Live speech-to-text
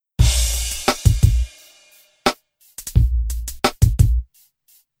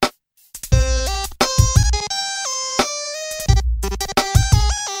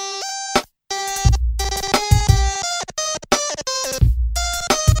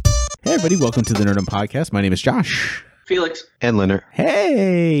everybody. Welcome to the Nerdum Podcast. My name is Josh. Felix. And Leonard.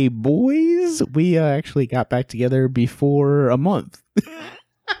 Hey, boys. We actually got back together before a month.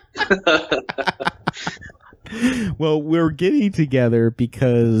 Well, we're getting together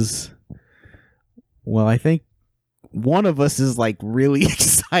because, well, I think one of us is like really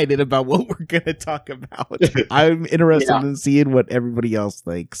excited about what we're going to talk about. I'm interested in seeing what everybody else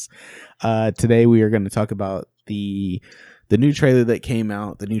thinks. Today we are going to talk about the new trailer that came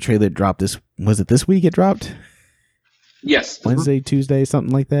out. The new trailer dropped was it this week it dropped? Yes. Wednesday, Tuesday,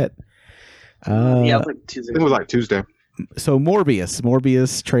 something like that. Yeah, like Tuesday. It was like Tuesday. So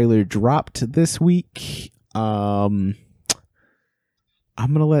Morbius trailer dropped this week. I'm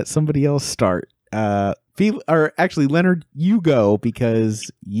gonna let somebody else start. Or actually, Leonard, you go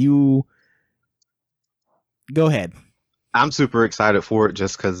because you go ahead. I'm super excited for it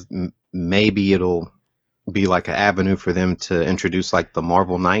just because maybe it'll be like an avenue for them to introduce like the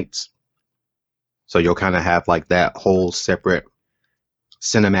Marvel Knights. So you'll kind of have like that whole separate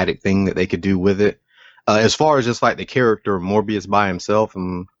cinematic thing that they could do with it. As far as just like the character Morbius by himself,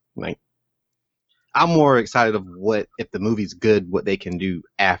 I'm more excited of what, if the movie's good, what they can do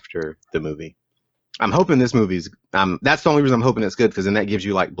after the movie. I'm hoping this movie's, that's the only reason I'm hoping it's good, because then that gives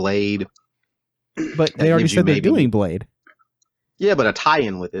you like Blade. But they already said they're doing Blade. Yeah, but a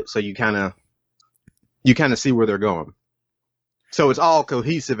tie-in with it, so you kind of see where they're going. So it's all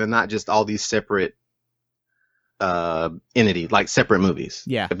cohesive and not just all these separate entities, like separate movies.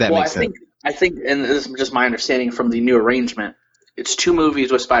 Yeah. If that makes sense. I think, and this is just my understanding from the new arrangement, it's 2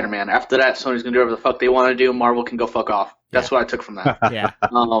 movies with Spider-Man. After that, Sony's going to do whatever the fuck they want to do, Marvel can go fuck off. That's what I took from that. Yeah.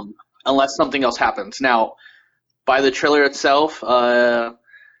 Unless something else happens. Now, by the trailer itself, I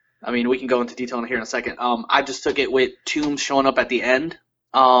mean, we can go into detail here in a second. I just took it with Toomes showing up at the end,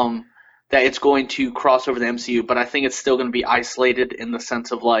 that it's going to cross over the MCU, but I think it's still going to be isolated in the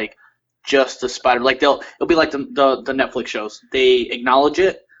sense of like just the Spider. Like it'll be like the Netflix shows. They acknowledge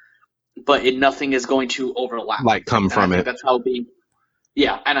it, but nothing is going to overlap. Like come from it. That's how it'll be.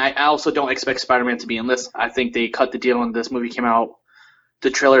 Yeah, and I also don't expect Spider-Man to be in this. I think they cut the deal when this movie came out. The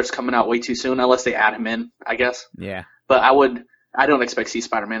trailer's coming out way too soon, unless they add him in, I guess. Yeah. But I don't expect to see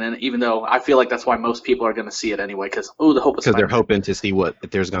Spider-Man in it, even though I feel like that's why most people are going to see it anyway, because the hope of Spider-Man. Because they're hoping to see if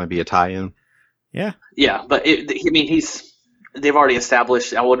there's going to be a tie-in. Yeah. Yeah, but they've already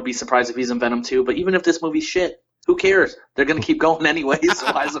established. I wouldn't be surprised if he's in Venom 2. But even if this movie's shit, who cares? They're going to keep going anyways.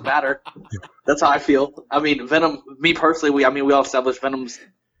 So why does it matter? That's how I feel. I mean, Venom. Me personally, we all established Venom's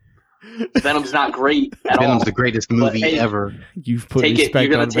not great at all. Venom's the greatest movie ever. You've put take respect it.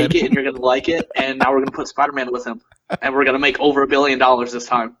 You're going to take Venom. it, and you're going to like it. And now we're going to put Spider-Man with him, and we're going to make over $1 billion this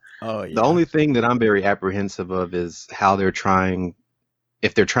time. Oh yeah. The only thing that I'm very apprehensive of is how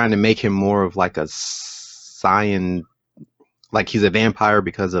if they're trying to make him more of like a science, like he's a vampire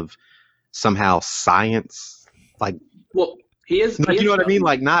because of somehow science. Like, well, he is. You know what I mean?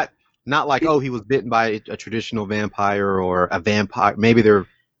 Like not like, oh, he was bitten by a traditional vampire or a vampire. Maybe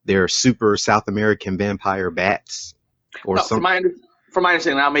they're super South American vampire bats or something. From my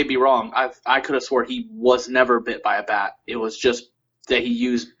understanding, I may be wrong. I could have swore he was never bit by a bat. It was just that he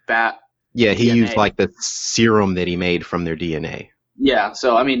used bat. Yeah, he DNA. used like the serum that he made from their DNA. Yeah,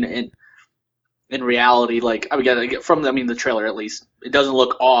 so I mean, in reality, like the trailer at least, it doesn't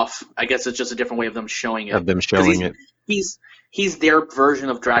look off. I guess it's just a different way of them showing it. He's their version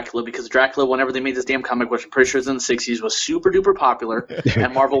of Dracula, because Dracula, whenever they made this damn comic, which I'm pretty sure is in the 60s, was super duper popular,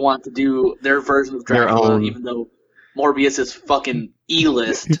 and Marvel wanted to do their version of Dracula, even though Morbius is fucking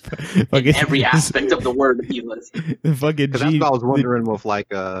E-list in every aspect of the word E-list. That's what I was wondering with like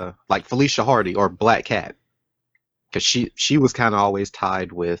Felicia Hardy or Black Cat, because she was kind of always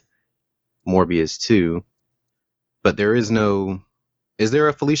tied with Morbius too, but is there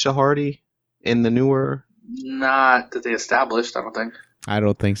a Felicia Hardy in the newer? Not that they established, I don't think. I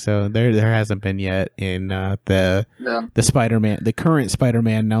don't think so. There hasn't been yet in the Spider-Man, the current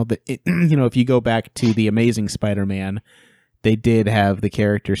Spider-Man. Now that if you go back to the Amazing Spider-Man, they did have the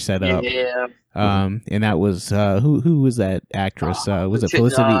character set up. Yeah. And that was who was that actress? Was it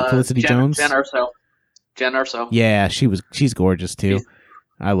Felicity Jones? Jen Erso. Yeah, she's gorgeous too.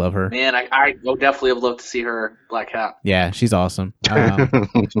 I love her. Man, I would definitely have loved to see her Black Cat. Yeah, she's awesome. Yeah,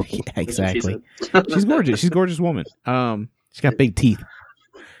 exactly. She's gorgeous. She's a gorgeous woman. She's got big teeth.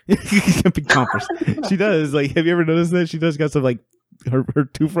 She's got big chompers. She does. Like, have you ever noticed that? She does got some like her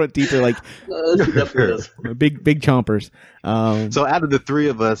 2 front teeth are like big chompers. So out of the 3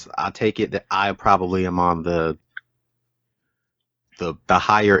 of us, I take it that I probably am on the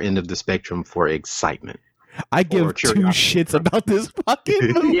higher end of the spectrum for excitement. I give 2 shits about this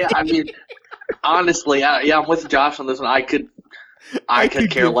fucking movie. Yeah, I mean, honestly, I'm with Josh on this one. I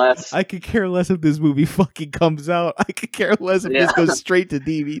could care less. I could care less if this movie fucking comes out. I could care less if this goes straight to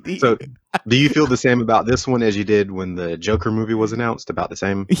DVD. So, do you feel the same about this one as you did when the Joker movie was announced? About the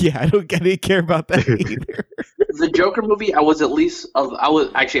same? Yeah, I didn't care about that either. The Joker movie, I was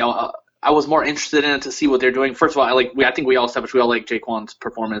more interested in it to see what they're doing. First of all, I think we all established we all like Jaquan's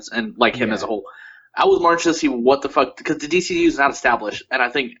performance and like him as a whole. I was more interested to see what the fuck, because the DCU is not established, and I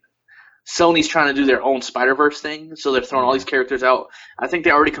think Sony's trying to do their own Spider-Verse thing, so they're throwing all these characters out. I think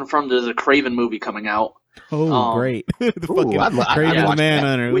they already confirmed there's a Craven movie coming out. Oh, great! The fucking Craven the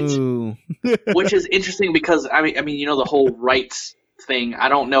Manhunter, which is interesting because I mean, the whole rights thing. I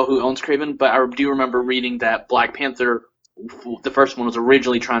don't know who owns Craven, but I do remember reading that Black Panther, the first one, was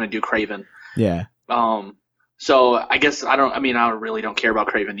originally trying to do Craven. Yeah. So I guess I really don't care about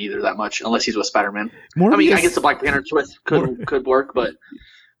Craven either that much, unless he's with Spider-Man. I guess the Black Panther twist could work, but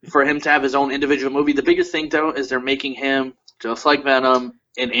for him to have his own individual movie, the biggest thing though is they're making him just like Venom,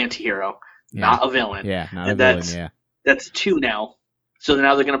 an anti-hero, not a villain. Yeah, not a villain. Yeah, that's 2 now. So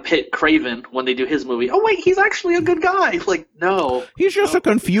now they're gonna pit Craven when they do his movie. Oh wait, he's actually a good guy. Like no, he's just a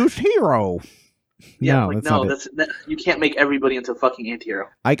confused hero. Yeah, you can't make everybody into a fucking anti-hero.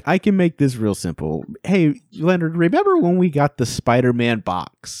 I can make this real simple. Hey, Leonard, remember when we got the Spider-Man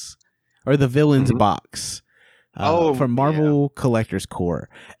box or the villains box from Marvel Collector's Core?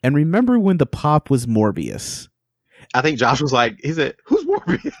 And remember when the pop was Morbius? I think Josh was like, he said, "Who's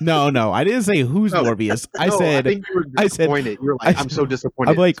Morbius?" No, I didn't say who's Morbius. I said, you were disappointed. You're like, I'm so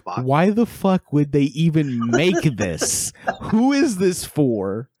disappointed. I'm like, why the fuck would they even make this? Who is this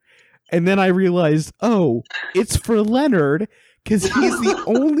for? And then I realized, it's for Leonard, because he's the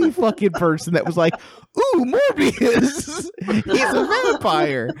only fucking person that was like, ooh, Morbius! He's a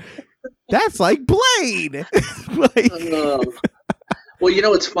vampire! That's like Blade!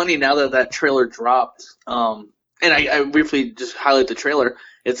 Well, it's funny now that trailer dropped, and I briefly just highlight the trailer.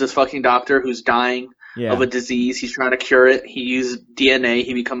 It's this fucking doctor who's dying of a disease. He's trying to cure it. He used DNA.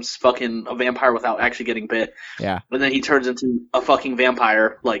 He becomes fucking a vampire without actually getting bit. Yeah. And then he turns into a fucking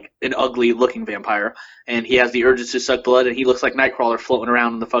vampire, like an ugly looking vampire. And he has the urges to suck blood, and he looks like Nightcrawler floating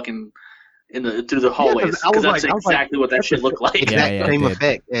around in the fucking through the hallways. Because that's exactly what that shit looked like. Exact same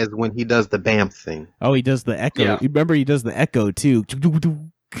effect as when he does the BAMF thing. Oh, he does the echo. Yeah. Remember, he does the echo too.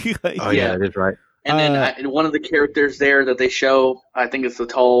 That is right. And then one of the characters there that they show, I think it's the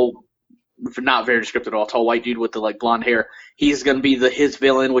tall, not very descriptive at all, tall white dude with the like blonde hair. He's going to be his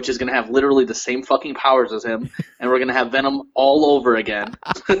villain, which is going to have literally the same fucking powers as him, and we're going to have Venom all over again.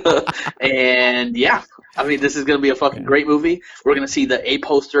 And yeah, this is going to be a fucking great movie. We're going to see the A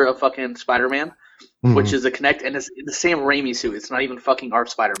poster of fucking Spider-Man, which is a Connect, and it's the Sam Raimi suit. It's not even fucking our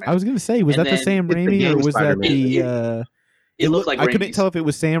Spider-Man. I was going to say, was that the Sam Raimi, or was Spider-Man. That the? It looked like I couldn't tell if it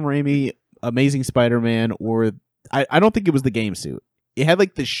was Sam Raimi, Amazing Spider-Man, or I don't think it was the game suit. It had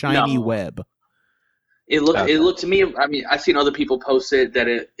like the shiny web. It looked to me. I've seen other people post it that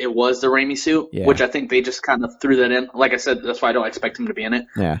it was the Raimi suit, which I think they just kind of threw that in. Like I said, that's why I don't expect him to be in it.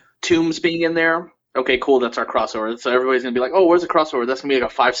 Yeah. Toombs being in there. Okay, cool. That's our crossover. So everybody's gonna be like, "Oh, where's the crossover?" That's gonna be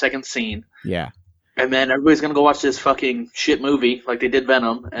like a 5-second scene. Yeah. And then everybody's gonna go watch this fucking shit movie like they did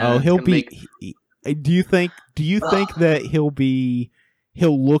Venom. And he'll be. Do you think that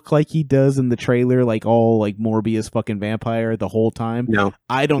he'll look like he does in the trailer, like all like Morbius fucking vampire the whole time? No,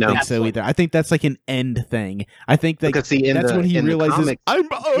 I don't think so either. I think that's like an end thing. I think that that's when he realizes comics, I'm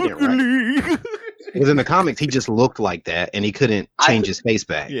ugly. Because in the comics, he just looked like that, and he couldn't change his face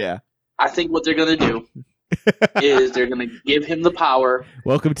back. Yeah, I think what they're gonna do is they're gonna give him the power.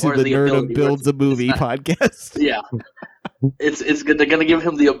 Welcome to the Nerdum Builds a Movie podcast. Yeah. It's good. They're gonna give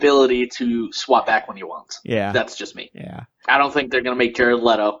him the ability to swap back when he wants. Yeah, that's just me. Yeah, I don't think they're gonna make Jared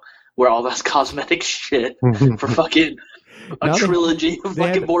Leto wear all this cosmetic shit for fucking a trilogy of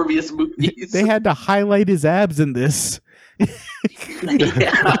fucking Morbius movies. They had to highlight his abs in this.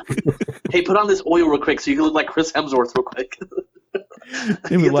 Yeah. Hey, put on this oil real quick so you can look like Chris Hemsworth real quick.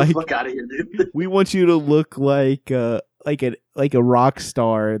 Get the fuck out of here, dude. We want you to look like a rock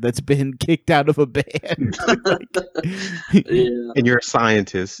star that's been kicked out of a band. And you're a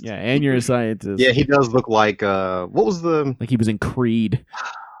scientist. Yeah, and you're a scientist. Yeah, he does look like what was the like he was in Creed.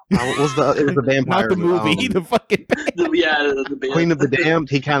 It was the vampire, not the movie, the fucking band. The band. Queen of the Damned.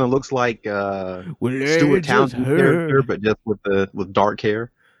 He kind of looks like Stuart Townsend's character, but just with dark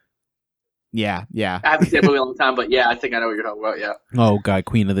hair. Yeah. I haven't seen that movie in a long time, but yeah, I think I know what you're talking about. Yeah. Oh god,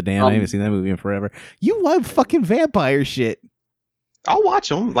 Queen of the Damned. I haven't seen that movie in forever. You love fucking vampire shit. I'll watch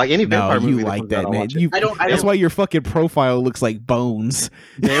them. Like any vampire movie. You like that, man. I that's why your fucking profile looks like Bones.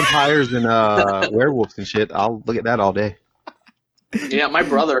 Vampires and werewolves and shit. I'll look at that all day. Yeah, my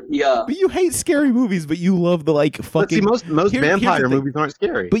brother. Yeah, but you hate scary movies, but you love the like fucking. But see, most vampire movies aren't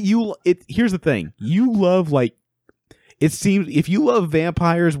scary. But here's the thing: you love like. It seems if you love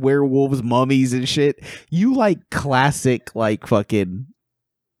vampires, werewolves, mummies, and shit, you like classic like fucking.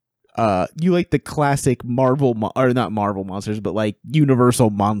 You like the classic Marvel or not Marvel monsters, but like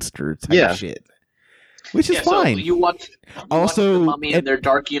Universal monster type shit. Which is fine. So you watched the Mummy in their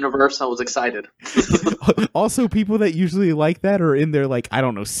dark universe. I was excited. Also, people that usually like that are in their like I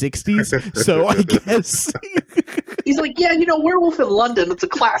don't know 60s. So I guess he's like, yeah, Werewolf in London. It's a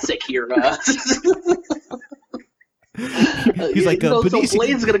classic here. He's like, so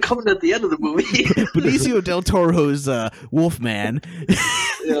Blade's gonna come in at the end of the movie. Benicio del Toro's Wolfman.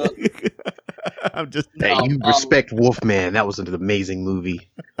 Yeah. I'm just. Hey, you respect Wolfman? That was an amazing movie.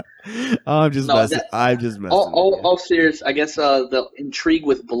 I'm just messing. All serious. I guess the intrigue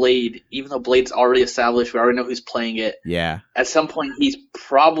with Blade, even though Blade's already established, we already know who's playing it. Yeah. At some point, he's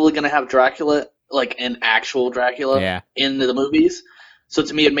probably gonna have Dracula, like an actual Dracula, in the movies. So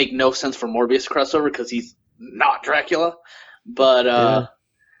to me, it'd make no sense for Morbius to cross over because he's not Dracula. But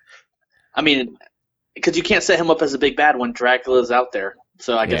I mean, because you can't set him up as a big bad when Dracula's out there.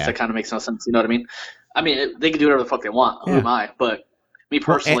 So I guess that kind of makes no sense. You know what I mean? I mean, they can do whatever the fuck they want. Who am I? But me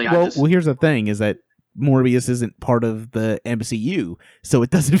personally, well, here's the thing: is that Morbius isn't part of the MCU, so it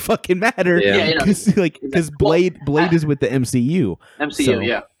doesn't fucking matter. Because Blade is with the MCU.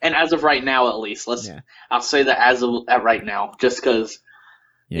 Yeah. And as of right now, at least, I'll say that as of right now, just because.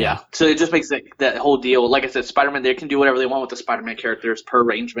 Yeah. So it just makes that whole deal. Like I said, Spider-Man, they can do whatever they want with the Spider-Man characters per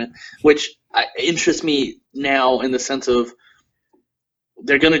arrangement, which interests me now in the sense of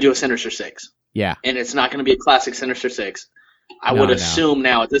they're going to do a Sinister Six. Yeah. And it's not going to be a classic Sinister Six. I would assume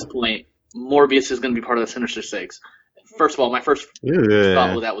now at this point, Morbius is going to be part of the Sinister Six. First of all, my first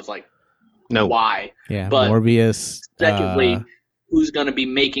thought with that was like, no. Why? Yeah, but Morbius. Secondly, who's going to be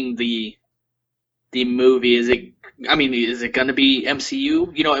making the movie? Is it going to be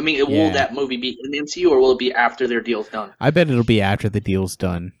MCU? You know, I mean, will that movie be in the MCU or will it be after their deal's done? I bet it'll be after the deal's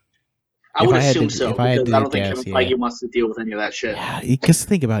done. I would assume so, because I don't think Kevin Feige wants to deal with any of that shit. Yeah, because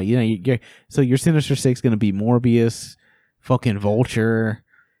think about it, so your Sinister Six going to be Morbius, fucking Vulture,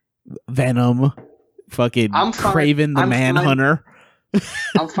 Venom, fucking Kraven the Manhunter.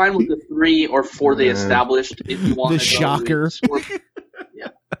 I'm fine with the 3 or 4 they established. If you want the Shocker. Yeah.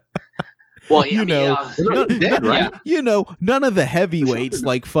 Well, none of the heavyweights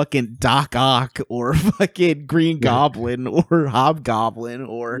like fucking Doc Ock or fucking Green Goblin or Hobgoblin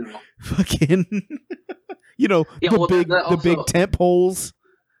or fucking the big tent poles.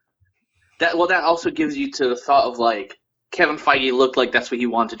 That also gives you to the thought of like Kevin Feige looked like that's what he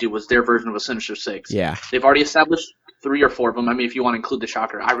wanted to do was their version of a Sinister Six. Yeah, they've already established 3 or 4 of them. I mean, if you want to include the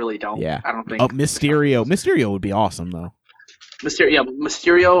Shocker, I really don't. Yeah, I don't think. Mysterio would be awesome though.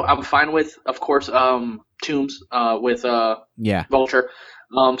 Mysterio, I'm fine with. Of course, Tombs with Vulture.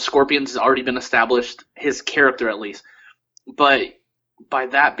 Scorpion's already been established, his character at least. But by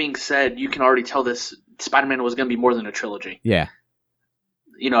that being said, you can already tell this Spider-Man was going to be more than a trilogy. Yeah.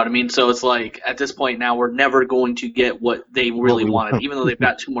 You know what I mean? So it's like, at this point now, we're never going to get what they really wanted, even though they've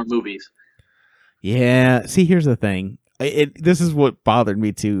got 2 more movies. Yeah. See, here's the thing. This is what bothered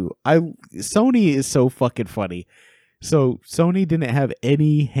me too. Sony is so fucking funny. So Sony didn't have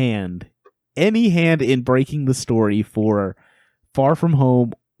any hand in breaking the story for Far From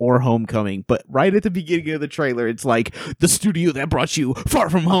Home or Homecoming. But right at the beginning of the trailer, it's like the studio that brought you Far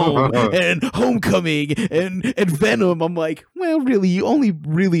From Home and Homecoming and Venom. I'm like, well, really, you only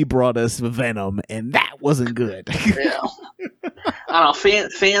really brought us Venom, and that wasn't good. Yeah. I don't know.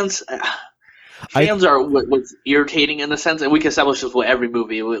 Fans are what's irritating in a sense, and we can establish this with every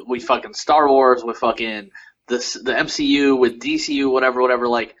movie. We fucking Star Wars, with fucking the MCU, with DCU, whatever.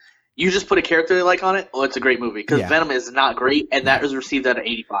 Like, you just put a character they like on it, it's a great movie. Because Venom is not great, and that is received at an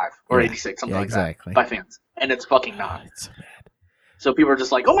 85 or 86, something like that, by fans. And it's fucking not. It's so bad. So people are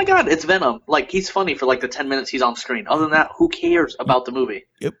just like, oh my god, it's Venom. Like, he's funny for like the 10 minutes he's on screen. Other than that, who cares about the movie?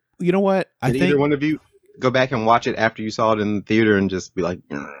 You know what? I think either one of you go back and watch it after you saw it in the theater and just be like,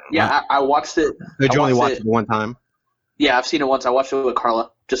 yeah, I watched it. Did you only watch it one time? Yeah, I've seen it once. I watched it with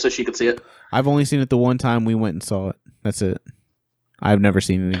Carla just so she could see it. I've only seen it the one time we went and saw it. That's it. I've never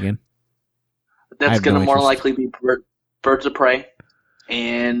seen it again. That's going to more likely be Birds of Prey,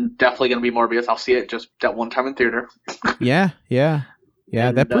 and definitely going to be Morbius. I'll see it just that one time in theater. Yeah.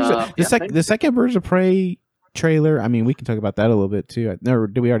 And, the second Birds of Prey trailer. I mean, we can talk about that a little bit too.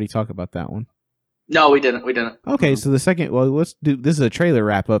 Did we already talk about that one? No, we didn't. Okay, so the second. Well, let's do. This is a trailer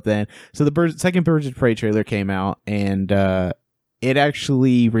wrap up then. So the second Birds of Prey trailer came out, and it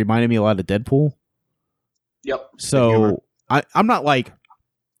actually reminded me a lot of Deadpool. Yep. So I'm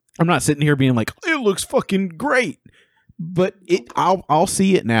not sitting here being like, it looks fucking great, but I'll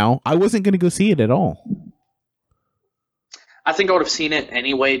see it now. I wasn't going to go see it at all. I think I would have seen it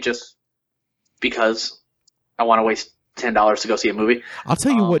anyway, just because I want to waste $10 to go see a movie. I'll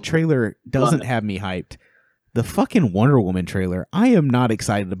tell you what trailer doesn't have me hyped. The fucking Wonder Woman trailer. I am not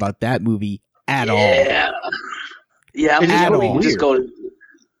excited about that movie at all. Yeah,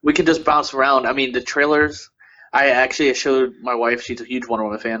 we can just bounce around. I mean, the trailers. I showed my wife. She's a huge Wonder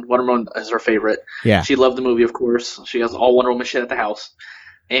Woman fan. Wonder Woman is her favorite. Yeah, she loved the movie, of course. She has all Wonder Woman shit at the house.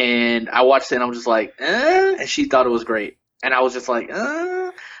 And I watched it, and I was just like, and she thought it was great. And I was just like,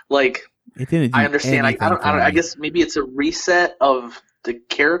 like. It didn't. I understand. I guess maybe it's a reset of the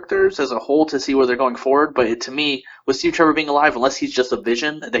characters as a whole to see where they're going forward. But to me, with Steve Trevor being alive, unless he's just a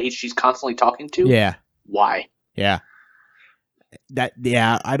vision that she's constantly talking to, why? Yeah.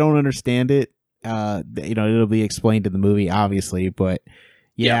 I don't understand it. It'll be explained in the movie, obviously, but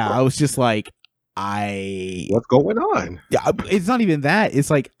I was just like, what's going on? Yeah, it's not even that. It's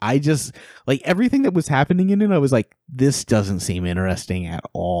like I just like everything that was happening in it. I was like, this doesn't seem interesting at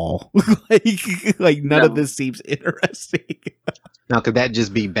all. like none of this seems interesting. Now, could that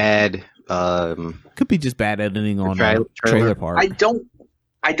just be bad? Could be just bad editing on the trailer part.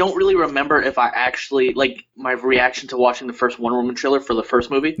 I don't really remember if I actually like my reaction to watching the first Wonder Woman trailer for the first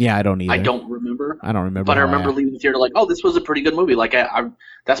movie. Yeah, I don't either. I don't remember. But I remember leaving the theater like, oh, this was a pretty good movie. Like,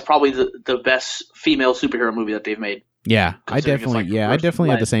 that's probably the best female superhero movie that they've made. Yeah, I definitely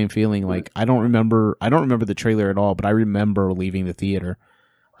had the same feeling. Like, I don't remember the trailer at all, but I remember leaving the theater.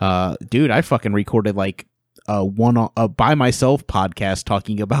 Dude, I fucking recorded like a by myself podcast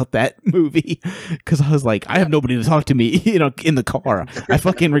talking about that movie because I was like, I have nobody to talk to me, in the car. I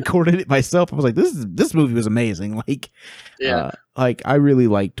fucking recorded it myself. I was like, this movie was amazing. Like, I really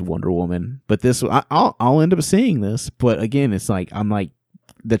liked Wonder Woman, but I'll end up seeing this. But again, it's like I'm like,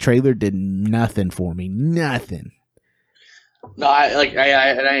 the trailer did nothing for me, nothing. No, I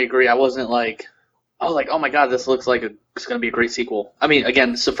agree. I wasn't like, oh my god, this looks like it's going to be a great sequel. I mean,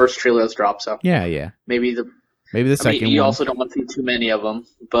 again, it's the first trailer that's dropped, so yeah. Maybe the second one. You also don't want to see too many of them,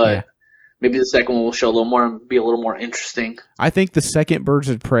 but maybe the second one will show a little more and be a little more interesting. I think the second Birds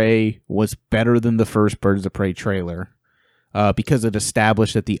of Prey was better than the first Birds of Prey trailer because it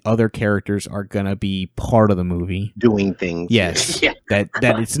established that the other characters are going to be part of the movie. Doing things. Yes. That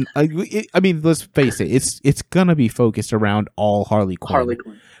it's... I mean, let's face it. It's going to be focused around all Harley Quinn.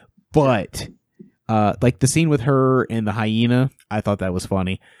 But... like the scene with her and the hyena, I thought that was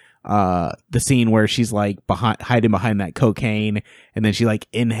funny. The scene where she's like hiding behind that cocaine and then she like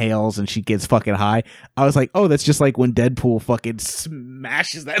inhales and she gets fucking high. I was like, oh, that's just like when Deadpool fucking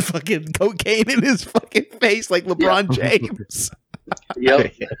smashes that fucking cocaine in his fucking face like LeBron James.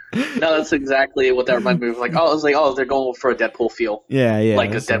 Yep. No, that's exactly what that reminded me of. Like, I was like, they're going for a Deadpool feel. Yeah.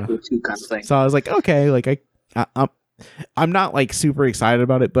 Like a Deadpool 2 kind of thing. So I was like, okay, like I'm not like super excited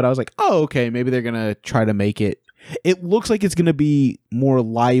about it, but I was like, oh, okay, maybe they're gonna try to make it. It looks like it's gonna be more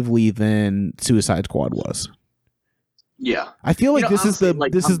lively than Suicide Squad was. Yeah, I feel like this is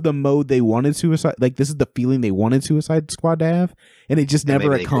the mode they wanted Suicide. Like this is the feeling they wanted Suicide Squad to have, and it just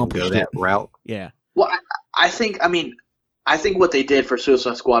never accomplished that route. Yeah. Well, I think what they did for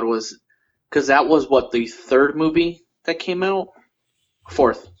Suicide Squad was because that was the third movie that came out,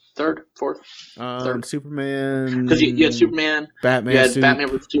 fourth. Third. Superman. Because you had Superman, Batman. You had Batman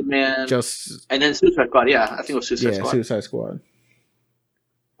vs Superman, and then Suicide Squad. Yeah, I think it was Suicide Squad. Suicide Squad.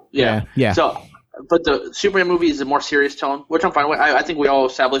 Yeah. So, but the Superman movie is a more serious tone, which I'm fine with. I think we all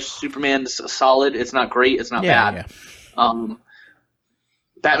established Superman's solid. It's not great. It's not bad. Yeah.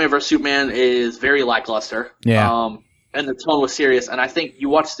 Batman vs Superman is very lackluster. Yeah. And the tone was serious, and I think you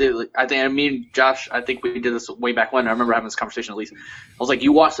watched it. Me and Josh, I think we did this way back when. I remember having this conversation at least. I was like,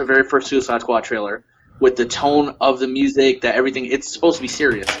 you watched the very first Suicide Squad trailer with the tone of the music, that everything. It's supposed to be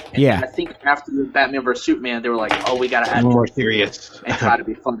serious. And I think after the Batman vs Superman, they were like, oh, we got to add more serious and try to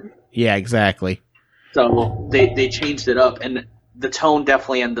be funny. Yeah, exactly. So they changed it up, and the tone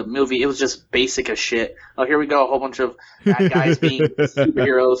definitely in the movie, it was just basic as shit. Oh, here we go, a whole bunch of bad guys being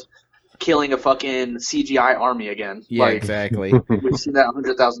superheroes. Killing a fucking CGI army again. Yeah, exactly. We've seen that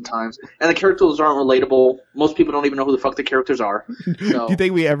 100,000 times. And the characters aren't relatable. Most people don't even know who the fuck the characters are. So. Do you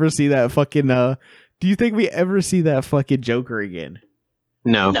think we ever see that fucking Joker again?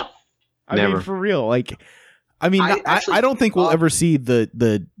 No. I mean, for real. Like, I mean, I don't think we'll ever see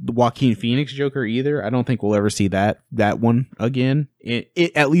the Joaquin Phoenix Joker either. I don't think we'll ever see that one again.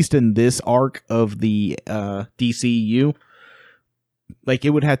 At least in this arc of the DCU. Like,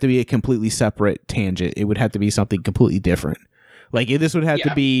 it would have to be a completely separate tangent. It would have to be something completely different. Like, this would have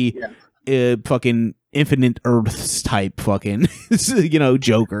to be fucking Infinite Earths type fucking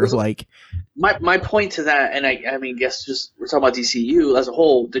Joker. Like my point to that, and I mean, guess just we're talking about DCU as a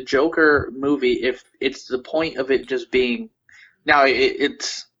whole. The Joker movie, if it's the point of it just being now,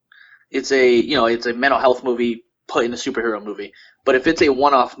 it's a mental health movie put in a superhero movie. But if it's a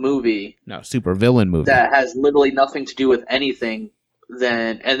one-off movie, super villain movie that has literally nothing to do with anything,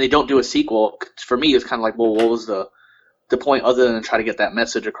 and they don't do a sequel, for me it's kind of like, well, what was the point other than try to get that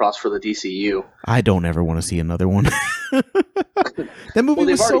message across for the DCU? I don't ever want to see another one. That movie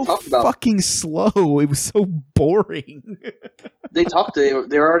was so fucking slow. It was so boring. They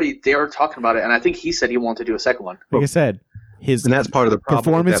are talking about it, and I think he said he wanted to do a second one. Like I said, and that's part of the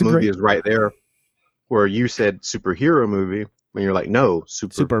problem with that movie is right there, where you said superhero movie. When you're like, no,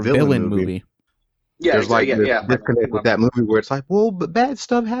 super villain movie. Yeah, there's like disconnect with that movie where it's like, well, but bad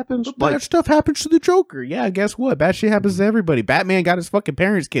stuff happens. Bad stuff happens to the Joker. Yeah, guess what? Bad shit happens to everybody. Batman got his fucking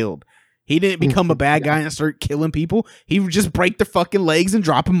parents killed. He didn't become a bad guy and start killing people. He would just break their fucking legs and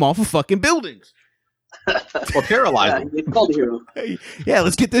drop them off of fucking buildings. Or paralyze them. It's called a hero. Yeah,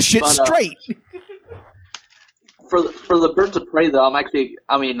 let's get this shit straight. For the Birds of Prey, though, I'm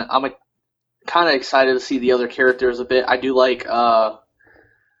kind of excited to see the other characters a bit. I do like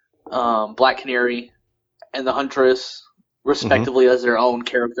Black Canary and the Huntress, respectively, as their own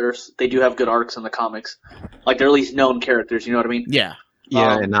characters. They do have good arcs in the comics. Like, they're at least known characters, you know what I mean? Yeah.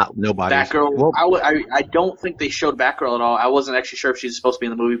 Yeah, and not nobody. Batgirl, well, I don't think they showed Batgirl at all. I wasn't actually sure if she's supposed to be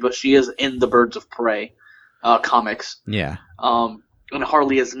in the movie, but she is in the Birds of Prey comics. Yeah. And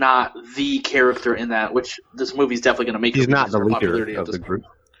Harley is not the character in that, which this movie's definitely going to make. He's not the leader of the group.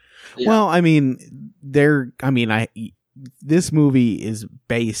 Yeah. Well, I mean, this movie was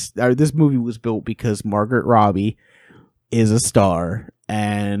built because Margaret Robbie is a star,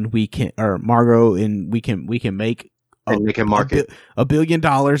 and we can make market $1 billion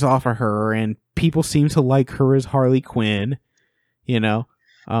off of her, and people seem to like her as Harley Quinn. I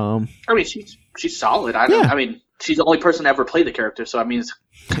mean, she's solid. I mean, she's the only person to ever play the character, so I mean, it's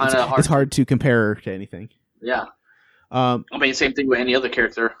kind of hard. It's hard to compare her to anything. Yeah. I mean, same thing with any other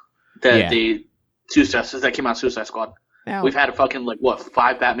character that the that came out of Suicide Squad. Now, we've had a fucking 5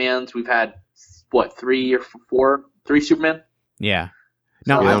 Batmans. We've had 3 or 4 Superman. Yeah.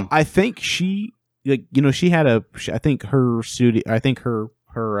 Now I think she she had I think her studio. I think her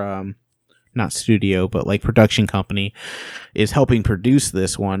not studio, but production company is helping produce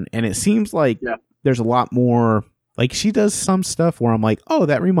this one, and it seems like there's a lot more. She does some stuff where I'm like, oh,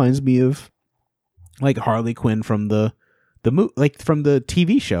 that reminds me of Harley Quinn from the from the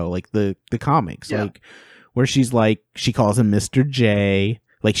TV show, the comics, where she's she calls him Mr. J.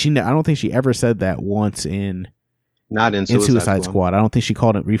 I don't think she ever said that once in Suicide Squad. I don't think she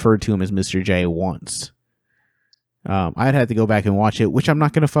referred to him as Mr. J once. I'd have to go back and watch it, which I'm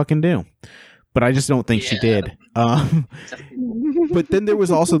not going to fucking do. But I just don't think she did. But then there was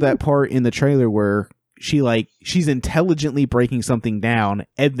also that part in the trailer where she's intelligently breaking something down,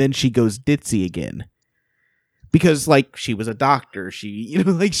 and then she goes ditzy again. Because she was a doctor, she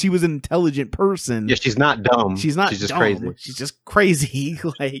she was an intelligent person. Yeah, she's not dumb. She's just dumb. Crazy. She's just crazy.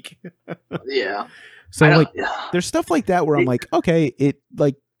 Yeah. So there's stuff like that where I'm like, okay, it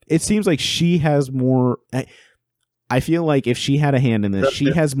seems like she has more. I feel like if she had a hand in this,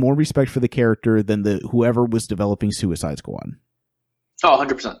 she has more respect for the character than whoever was developing Suicide Squad. Oh,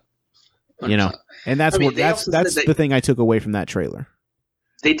 100%. And that's the thing I took away from that trailer.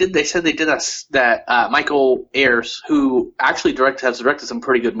 They said they did that Michael Ayers, who actually has directed some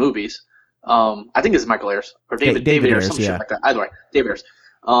pretty good movies. I think it's Michael Ayers or David Ayers, some shit like that. Either way, David Ayers.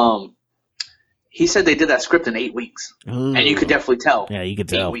 He said they did that script in 8 weeks, and you could definitely tell. Yeah, you could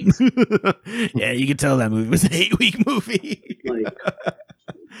tell. 8 weeks. Yeah, you could tell that movie was an 8-week movie.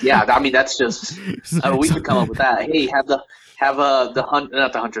 Yeah, I mean that's just. We could come up with that. Hey, have the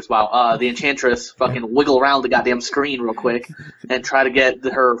Enchantress fucking wiggle around the goddamn screen real quick and try to get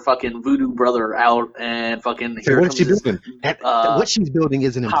her fucking voodoo brother out and fucking. What she's building? What she's building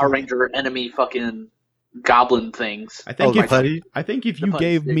isn't Power Ranger enemy fucking goblin things. I think if you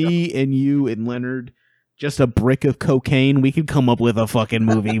gave me and you and Leonard just a brick of cocaine, we could come up with a fucking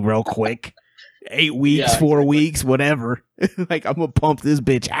movie real quick. 8 weeks, 4 weeks, whatever. I'm gonna pump this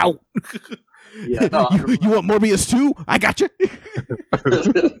bitch out. Yeah, no, you want Morbius 2? I got you.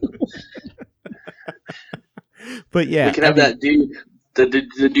 But yeah, we can have that dude,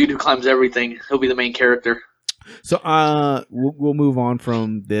 the dude who climbs everything. He'll be the main character. So we'll move on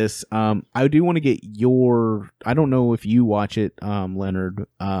from this. I do want to get your. I don't know if you watch it, Leonard.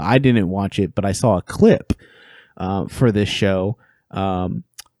 I didn't watch it, but I saw a clip for this show.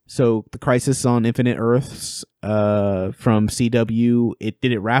 So the Crisis on Infinite Earths from CW.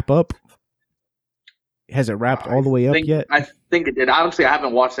 Did it wrap up Has it wrapped all the way up yet? I think it did. Honestly, I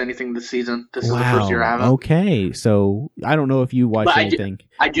haven't watched anything this season. This is the first year I haven't. Okay, so I don't know if you watched anything.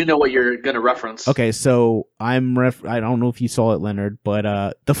 I do know what you're going to reference. Okay, so I don't know if you saw it, Leonard,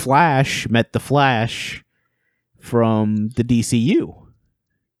 but The Flash met The Flash from the DCU.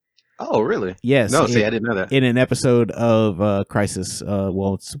 Oh, really? Yes. No, I didn't know that. In an episode of Crisis,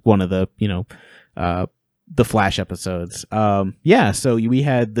 it's one of the, the Flash episodes. So we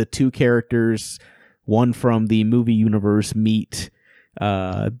had the two characters, one from the movie universe meet West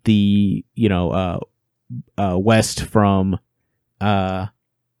from the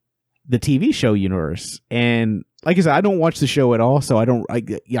TV show universe. And like I said, I don't watch the show at all, so I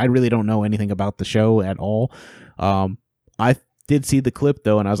really don't know anything about the show at all. I did see the clip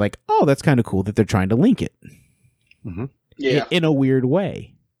though, and I was like, oh, that's kind of cool that they're trying to link it. Mm-hmm. Yeah. In a weird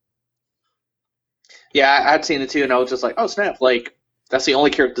way. Yeah, I'd seen it too, and I was just like, oh, snap. Like, that's the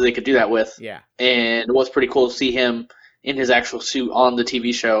only character they could do that with. Yeah. And it was pretty cool to see him in his actual suit on the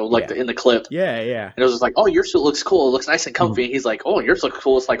TV show, in the clip. Yeah. And it was just like, oh, your suit looks cool. It looks nice and comfy. And he's like, oh, yours looks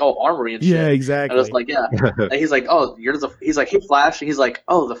cool. It's like all armory and shit. Yeah, exactly. And I was like, yeah. And he's like, oh, he's like, hey, Flash. And he's like,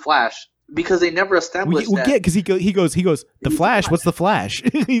 oh, the Flash. Because they never established that. Because he goes, the Flash, what's the Flash?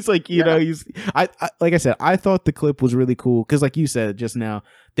 He's like, I like I said, I thought the clip was really cool because like you said just now,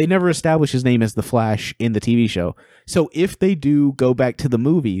 they never established his name as the Flash in the TV show. So if they do go back to the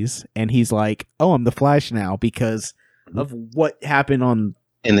movies and he's like, oh, I'm the Flash now because of what happened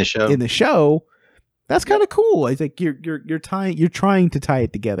in the show, that's kind of cool. I think you're trying to tie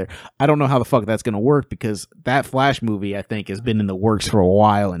it together. I don't know how the fuck that's gonna work because that Flash movie I think has been in the works for a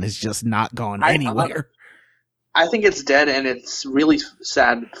while and has just not gone anywhere. I think it's dead, and it's really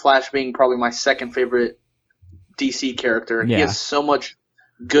sad. Flash being probably my second favorite DC character. Yeah. He has so much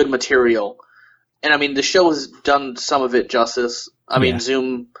good material, and I mean the show has done some of it justice. I mean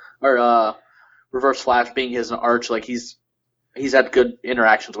Zoom or Reverse Flash being his arch, like he's had good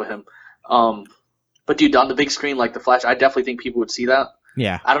interactions with him. But dude, on the big screen, like the Flash, I definitely think people would see that.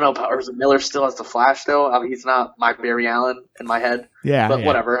 Yeah. I don't know about Ezra Miller still as the Flash though. I mean, he's not my Barry Allen in my head. Yeah. But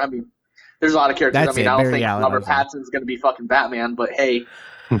whatever. I mean, there's a lot of characters. I don't think Robert Pattinson's going to be fucking Batman, but hey,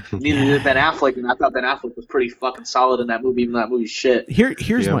 neither did Ben Affleck, and I thought Ben Affleck was pretty fucking solid in that movie, even though that movie's shit.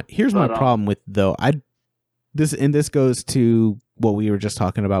 Here's my problem with though. This goes to what we were just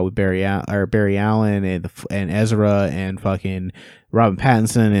talking about with Barry Allen and Ezra and fucking Robert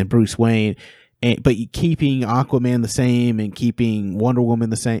Pattinson and Bruce Wayne. But keeping Aquaman the same and keeping Wonder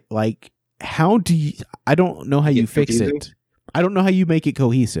Woman the same, like, how do you? I don't know how you fix it. I don't know how you make it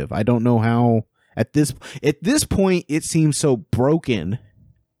cohesive. I don't know how at this point it seems so broken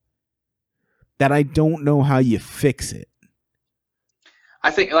that I don't know how you fix it. I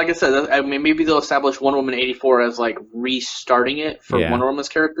think, like I said, I mean, maybe they'll establish Wonder Woman 84 as like restarting it for Wonder Woman's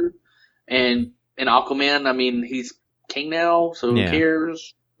character, and in Aquaman, I mean, he's king now, so who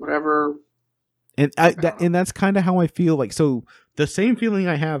cares? Whatever. And that's kind of how I feel like. So the same feeling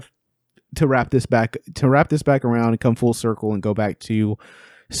I have to wrap this back around and come full circle and go back to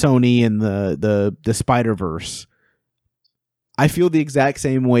Sony and the Spider-Verse. I feel the exact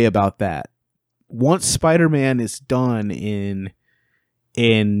same way about that. Once Spider-Man is done in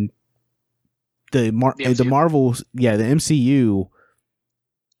the Marvel, the MCU,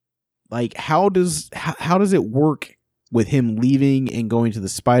 like how does it work with him leaving and going to the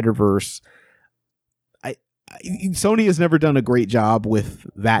Spider-Verse? Sony has never done a great job with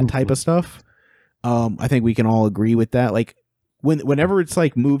that type of stuff. I think we can all agree with that. Like whenever it's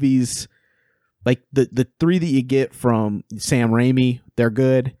like movies, like the three that you get from Sam Raimi, they're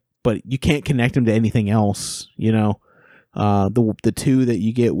good, but you can't connect them to anything else. You know, the two that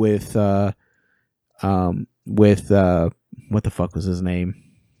you get with what the fuck was his name?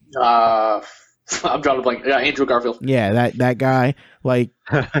 I'm drawing a blank. Andrew Garfield. Yeah, that guy. Like,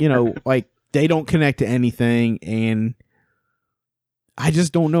 you know, like. They don't connect to anything, and I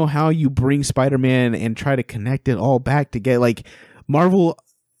just don't know how you bring Spider-Man and try to connect it all back together. Like Marvel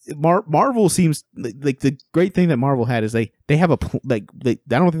seems like the great thing that Marvel had is they have I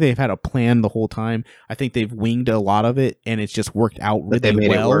don't think they've had a plan the whole time. I think they've winged a lot of it, and it's just worked out really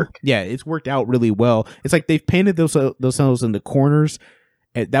well. Yeah, it's worked out really well. It's like they've painted themselves in the corners.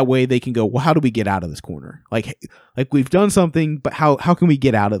 That way they can go, well, how do we get out of this corner? Like we've done something, but how can we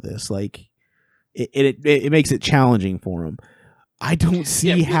get out of this? Like. It makes it challenging for him. I don't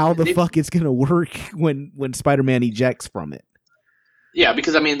see how the fuck it's gonna work when Spider-Man ejects from it. Yeah,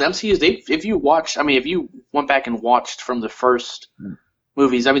 because I mean the MCU, if you went back and watched from the first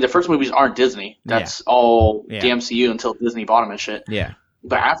movies, I mean the first movies aren't Disney. That's all the MCU until Disney bought them and shit. Yeah.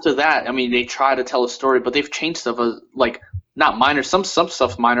 But after that, I mean they try to tell a story, but they've changed stuff. Like not minor. Some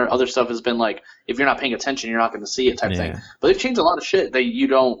stuff's minor. Other stuff has been like, if you're not paying attention, you're not going to see it type thing. But they've changed a lot of shit that you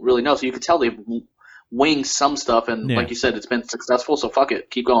don't really know. So you can tell they've winged some stuff, and like you said, it's been successful. So fuck it,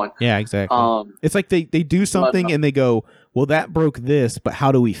 keep going. Yeah, exactly. It's like they do something and they go, well, that broke this, but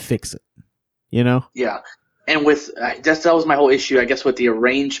how do we fix it? You know? Yeah, and with that was my whole issue, I guess, with the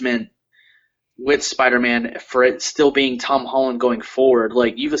arrangement with Spider-Man for it still being Tom Holland going forward.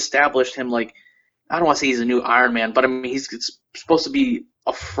 Like, you've established him, like, I don't want to say he's a new Iron Man, but I mean, he's supposed to be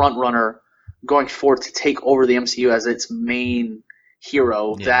a front runner going forward to take over the MCU as its main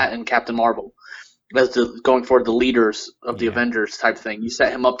hero, that and Captain Marvel, as going forward the leaders of the Avengers type thing. You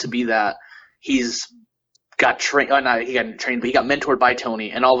set him up to be that. He's got trained, not he got trained, but he got mentored by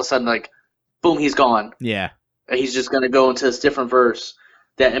Tony, and all of a sudden, like, boom, he's gone. Yeah. He's just going to go into this different verse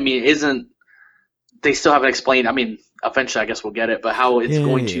that, I mean, isn't, they still haven't explained, I mean, eventually I guess we'll get it, but how it's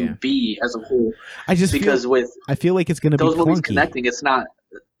going to be as a whole. I feel like it's going to be those movies clunky. Connecting, it's not,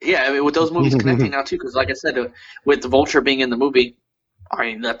 yeah, I mean, with those movies connecting now too, because like I said, with the Vulture being in the movie, I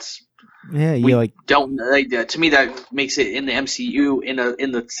mean, that's, to me that makes it in the MCU in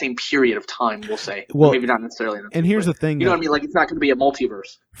the same period of time, we'll say. Well, maybe not necessarily. And here's the thing, you know what I mean? Like, it's not going to be a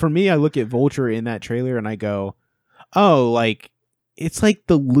multiverse. For me, I look at Vulture in that trailer and I go, oh, like, it's like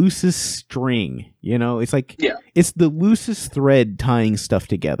the loosest string, you know? It's like, it's the loosest thread tying stuff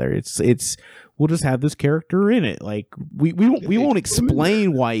together. It's we'll just have this character in it. Like, we won't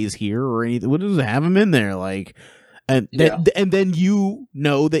explain why he's here or anything. We'll just have him in there, like, and then you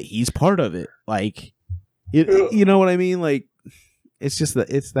know that he's part of it. Like, you know what I mean? Like, it's just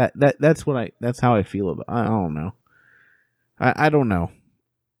that's how I feel about it. I don't know. I don't know.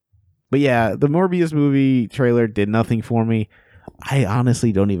 But yeah, the Morbius movie trailer did nothing for me. I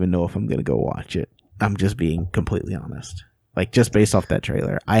honestly don't even know if I'm going to go watch it. I'm just being completely honest. Like, just based off that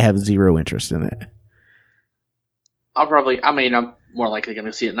trailer, I have zero interest in it. I'm more likely going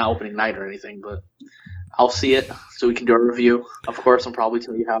to see it not opening night or anything, but I'll see it so we can do a review. Of course, I'll probably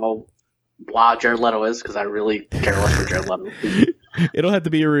tell you how blah Jared Leto is, because I really care less for Jared Leto. It'll have to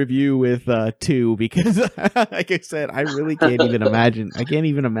be a review with 2, because like I said, I really can't even imagine. I can't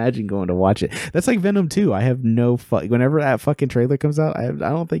even imagine going to watch it. That's like Venom 2. I have no whenever that fucking trailer comes out, I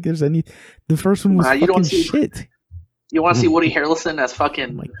don't think there's any. The first one was fucking shit. You want to see Woody Harrelson as fucking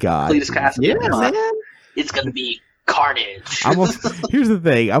oh my God. Cletus Cassidy? Yeah, man. It's gonna be carnage. Here's the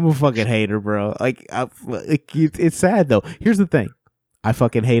thing. I'm a fucking hater, bro. Like, it's sad though. Here's the thing. I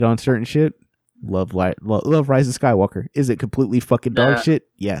fucking hate on certain shit. Love Rise of Skywalker. Is it completely fucking dog shit?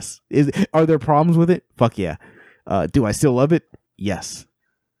 Yes. Are there problems with it? Fuck yeah. Do I still love it? Yes.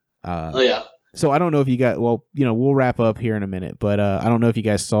 So I don't know if you guys. Well, you know, we'll wrap up here in a minute, but I don't know if you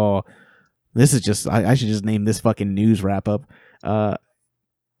guys saw. This is just. I should just name this fucking news wrap up.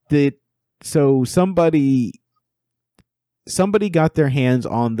 So somebody got their hands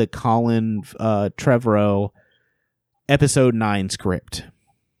on the Colin Trevorrow episode 9 script.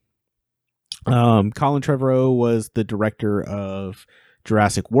 Colin Trevorrow was the director of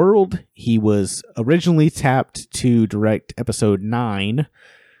Jurassic World. He was originally tapped to direct episode 9,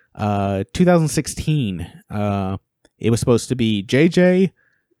 2016. It was supposed to be JJ,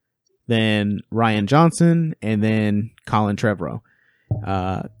 then Rian Johnson, and then Colin Trevorrow.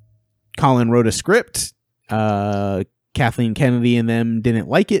 Colin wrote a script. Kathleen Kennedy and them didn't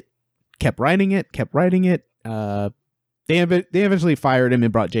like it. Kept writing it. They eventually fired him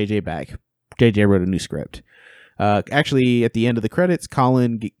and brought JJ back. JJ wrote a new script. Actually, at the end of the credits,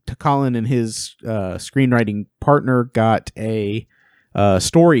 Colin and his screenwriting partner got a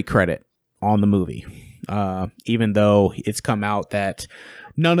story credit on the movie, even though it's come out that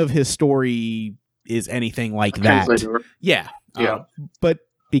none of his story is anything like that. Yeah. But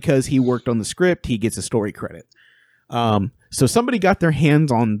because he worked on the script, he gets a story credit. So somebody got their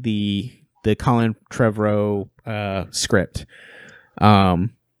hands on the Colin Trevorrow script.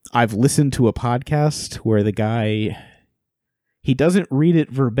 I've listened to a podcast where the guy, he doesn't read it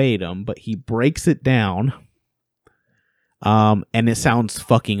verbatim, but he breaks it down. And it sounds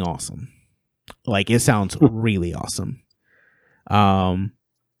fucking awesome. Like, it sounds really awesome. So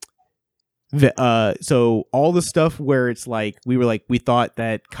all the stuff where it's like, we thought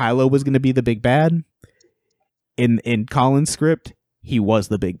that Kylo was going to be the big bad. In Colin's script, he was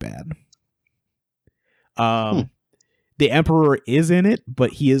the big bad. The Emperor is in it,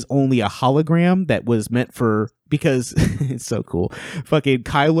 but he is only a hologram that was meant for, because it's so cool. Fucking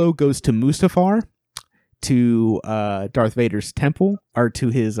Kylo goes to Mustafar, to Darth Vader's temple, or to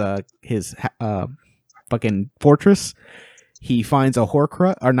his fucking fortress. he finds a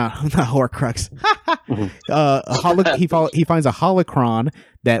Horcrux, or not Horcrux. He finds a holocron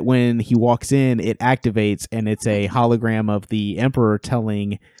that when he walks in, it activates, and it's a hologram of the Emperor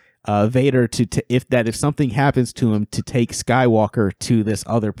telling Vader if something happens to him, to take Skywalker to this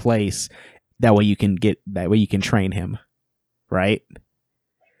other place. That way you can train him, right?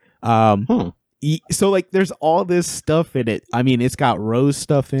 So like there's all this stuff in it. I mean, it's got Rose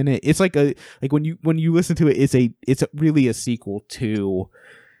stuff in it. It's like when you listen to it, it's really a sequel to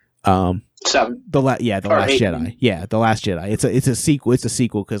The Last Jedi. Yeah, The Last Jedi. It's a sequel. It's a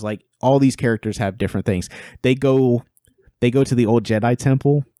sequel because like all these characters have different things. They go to the old Jedi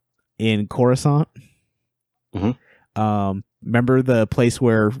temple in Coruscant. Mm-hmm. Remember the place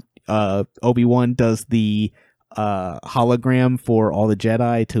where Obi-Wan does the hologram for all the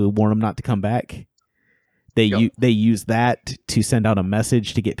Jedi to warn them not to come back? They use that to send out a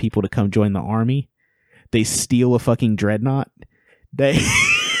message to get people to come join the army. They steal a fucking dreadnought. They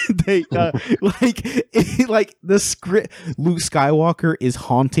like the script. Luke Skywalker is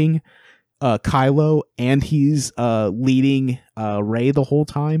haunting Kylo, and he's leading Rey the whole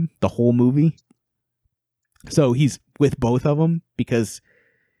time, the whole movie. So he's with both of them because,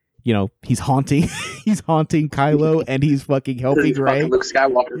 you know, he's haunting Kylo, and he's fucking helping Rey. Luke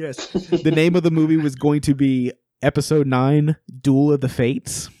Skywalker. Yes. The name of the movie was going to be Episode 9, Duel of the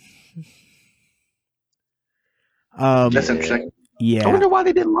Fates. That's interesting. Yeah. I wonder why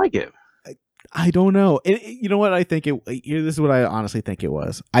they didn't like it. I don't know. You know what I think this is what I honestly think it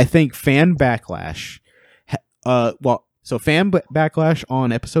was. I think fan backlash. Fan backlash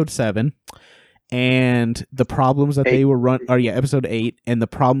on Episode 7. And the problems that they were Episode 8, and the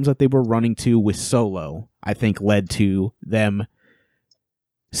problems that they were running to with Solo, I think led to them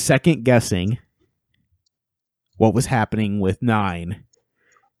second guessing what was happening with 9,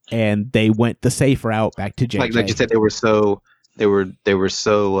 and they went the safe route back to JJ. Like you said, they were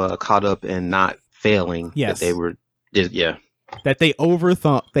so caught up in not failing. Yes. That they were, that they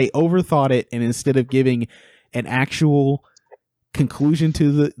overthought it, and instead of giving an actual conclusion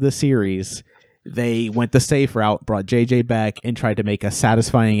to the series, they went the safe route, brought JJ back, and tried to make a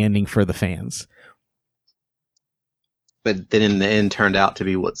satisfying ending for the fans. But then in the end turned out to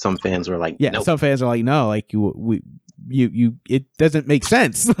be what some fans were like. Yeah, nope. Some fans are like, no, like you, it doesn't make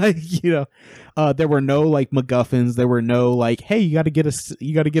sense. Like, you know, there were no like MacGuffins. There were no like, hey, you got to get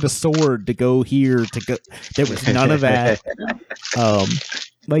a sword to go here to go. There was none of that.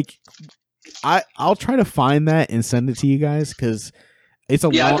 Like, I'll try to find that and send it to you guys because. It's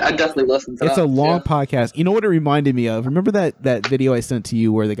I definitely listened to that. It's a long podcast. You know what it reminded me of? Remember that video I sent to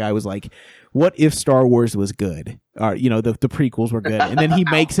you where the guy was like, what if Star Wars was good? Or, you know, the prequels were good. And then he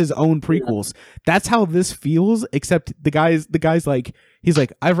makes his own prequels. That's how this feels, except the guy's like, he's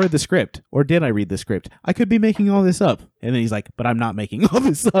like, I've read the script. Or did I read the script? I could be making all this up. And then he's like, but I'm not making all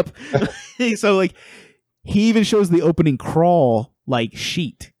this up. So, like, he even shows the opening crawl, like,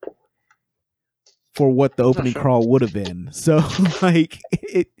 sheet for what the opening crawl would have been. So like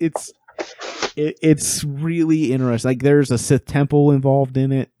it's really interesting. Like there's a Sith temple involved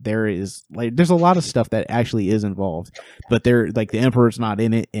in it. There's a lot of stuff that actually is involved, but they're like the Emperor's not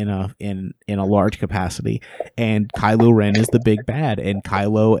in it in a large capacity. And Kylo Ren is the big bad, and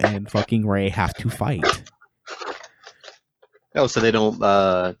Kylo and fucking Rey have to fight. Oh, so they don't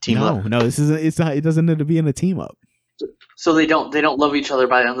team up? No, this isn't. It's not. It doesn't need to be in a team up. So they don't love each other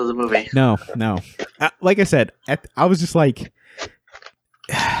by the end of the movie. No. Like I said, I was just like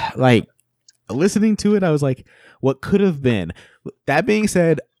listening to it. I was like, what could have been? That being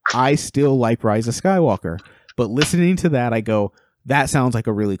said, I still like Rise of Skywalker, but listening to that, I go, that sounds like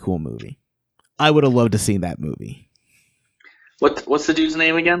a really cool movie. I would have loved to see that movie. What's the dude's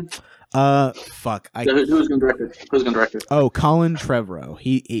name again? Fuck. Who's gonna direct it? Oh, Colin Trevorrow.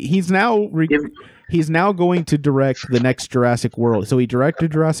 He's now he's now going to direct the next Jurassic World. So he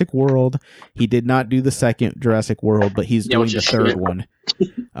directed Jurassic World. He did not do the second Jurassic World, but he's doing the third one.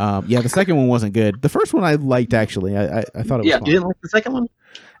 The second one wasn't good. The first one I liked actually. I thought it was fun. You didn't like the second one?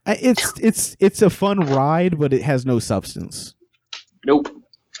 It's a fun ride, but it has no substance. Nope.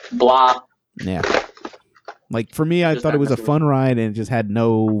 Blah. Yeah. Like for me, I thought it was a fun ride and it just had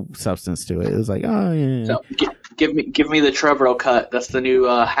no substance to it. It was like, oh yeah. So give me the Trevorrow cut. That's the new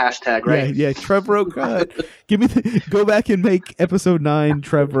hashtag, right? Yeah, Trevorrow cut. Go back and make episode 9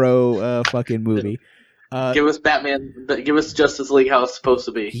 Trevorrow fucking movie. Give us Batman. Give us Justice League how it's supposed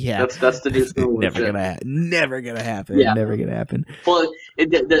to be. Yeah, that's the new story. Never gonna happen. Yeah. Never gonna happen. Well,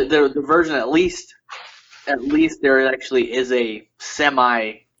 the version at least there actually is a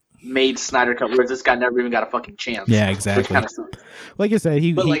semi-made Snyder cut where this guy never even got a fucking chance. Yeah, exactly. Which kind of sucks. Like I said,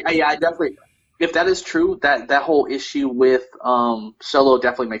 I definitely. if that is true, that whole issue with Solo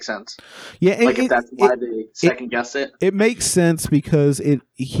definitely makes sense. Yeah, if that's why they second guess it. It makes sense because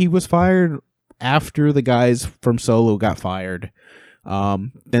he was fired after the guys from Solo got fired.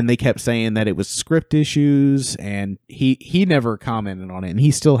 Then they kept saying that it was script issues, and he never commented on it, and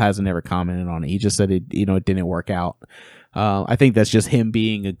he still hasn't ever commented on it. He just said it didn't work out. I think that's just him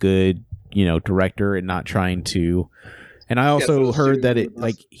being a good director and not trying to. And I also heard that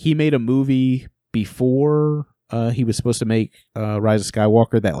he made a movie before he was supposed to make Rise of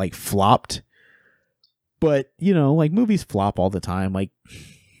Skywalker that flopped. But movies flop all the time. I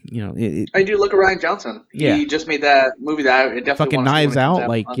do look at Ryan Johnson. Yeah. He just made that movie that it definitely fucking Knives Out.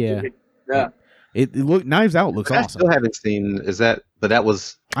 Yeah. Knives Out looks awesome. I still haven't seen. But that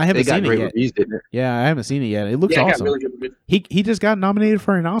was. I haven't seen it yet. Reviews, didn't it? Yeah, I haven't seen it yet. It looks awesome. Really good. He just got nominated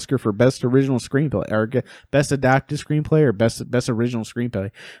for an Oscar for best original screenplay or best adapted screenplay or best original screenplay.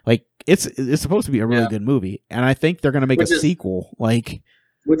 It's supposed to be a really good movie, and I think they're gonna make a sequel.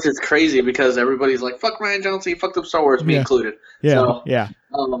 Which is crazy because everybody's like, "Fuck Ryan Johnson, he fucked up Star Wars," me included. Yeah, so, yeah.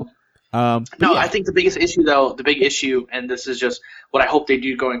 I think the biggest issue, and this is just what I hope they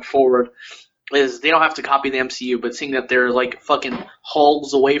do going forward, is they don't have to copy the MCU, but seeing that they're fucking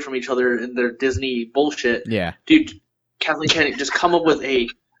halls away from each other in their Disney bullshit. Yeah, dude, Kathleen Kennedy, just come up with a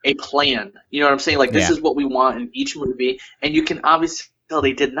plan. You know what I'm saying? This is what we want in each movie, and you can obviously tell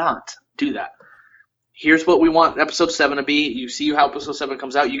they did not do that. Here's what we want Episode 7 to be. You see how Episode 7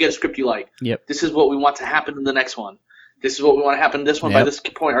 comes out. You get a script you like. Yep. This is what we want to happen in the next one. This is what we want to happen in this one. By this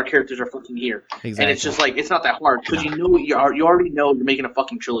point, our characters are fucking here. Exactly. And it's just it's not that hard because you already know you're making a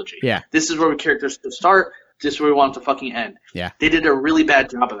fucking trilogy. Yeah. This is where the characters to start. This is where we want it to fucking end. Yeah. They did a really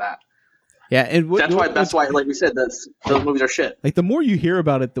bad job of that. Yeah, and that's why, like we said, those movies are shit. The more you hear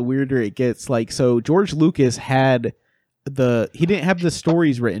about it, the weirder it gets. So George Lucas had he didn't have the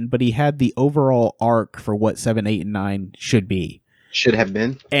stories written, but he had the overall arc for what 7, 8, and 9 should have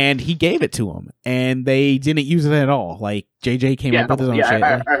been, and he gave it to them, and they didn't use it at all. JJ came up with his own shit.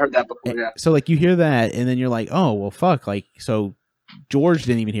 I heard that before. Yeah. So you hear that, and then you're like, oh well, fuck. So George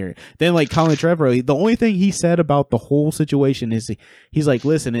didn't even hear it. Then Colin Trevorrow, the only thing he said about the whole situation is he's like,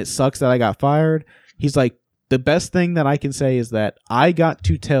 listen, it sucks that I got fired. He's like, the best thing that I can say is that I got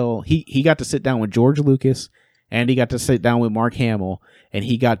to tell he got to sit down with George Lucas. And he got to sit down with Mark Hamill, and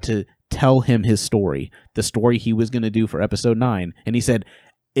he got to tell him his story, the story he was going to do for Episode 9. And he said,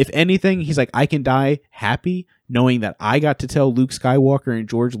 if anything, he's like, I can die happy knowing that I got to tell Luke Skywalker and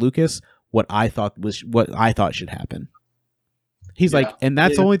George Lucas what I thought should happen. He's like, and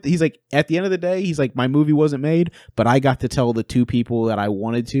that's only. He's like, at the end of the day, he's like, my movie wasn't made, but I got to tell the two people that I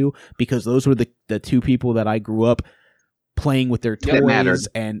wanted to because those were the two people that I grew up playing with their toys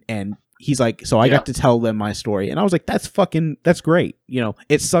and. He's like, so I got to tell them my story. And I was like, that's great.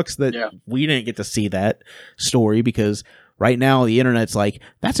 It sucks that we didn't get to see that story because right now the internet's like,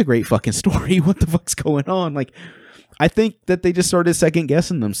 that's a great fucking story. What the fuck's going on? I think that they just started second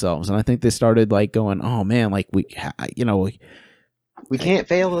guessing themselves. And I think they started going, oh man, we can't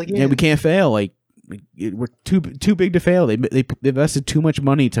fail again. Yeah, we can't fail. We're too big to fail. They invested too much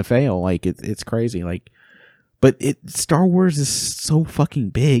money to fail. It's crazy. But Star Wars is so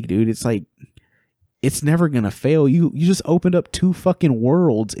fucking big, dude. It's it's never gonna fail. You just opened up 2 fucking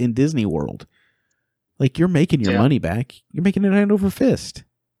worlds in Disney World. You're making your money back. You're making it hand over fist.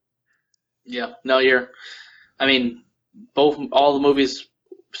 Yeah. No, all the movies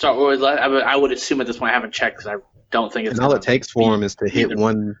Star Wars. I would assume at this point I haven't checked because I don't think it's. And all it takes for them is to hit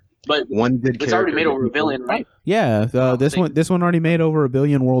one. But one good. It's already made over $1 billion, right? Yeah, this one already made over $1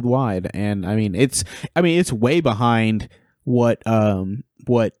 billion worldwide, and it's way behind what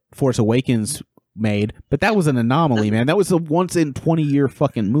Force Awakens made, but that was an anomaly, man. That was a once in 20-year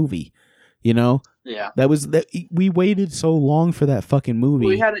fucking movie, Yeah, that we waited so long for that fucking movie.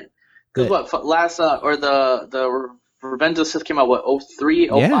 We had it because the Revenge of the Sith came out 03,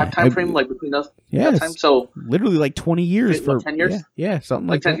 05 time frame, between those that time. So literally 20 years for 10 years. Yeah, something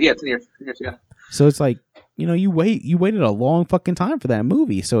like 10, that. Yeah, 10 years. 10 years. Yeah. So it's you waited a long fucking time for that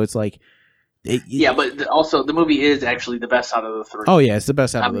movie. So it's but also the movie is actually the best out of the 3. Oh yeah, it's the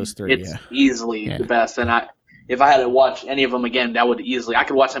best out of those 3. It's easily the best, and if I had to watch any of them again, I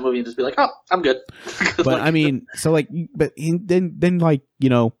could watch that movie and just be like, oh, I'm good. But so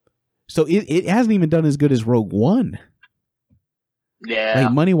it hasn't even done as good as Rogue One. Yeah.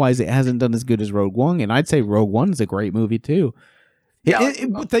 Money wise, it hasn't done as good as Rogue One, and I'd say Rogue One is a great movie too.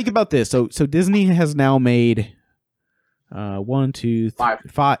 Think about this. So Disney has now made 5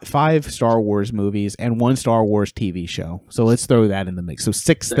 Star Wars movies and 1 Star Wars TV show. So let's throw that in the mix. So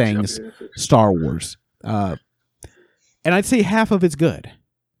 6 things Star Wars, and I'd say half of it's good.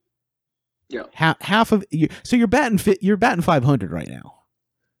 Yeah. Half of you. So you're batting 500 right now.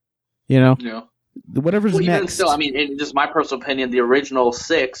 You know. Yeah. Whatever's next. Even still, I mean, in just my personal opinion, the original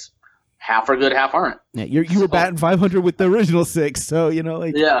 6, half are good, half aren't. Yeah, you were batting 500 with the original 6, so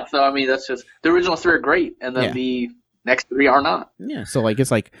like. Yeah, so I mean, that's just the original 3 are great, and then the next 3 are not. Yeah, so like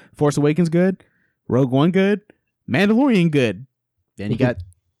it's like Force Awakens good, Rogue One good, Mandalorian good. Then you got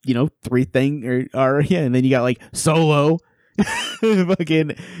 3 thing and then you got like Solo,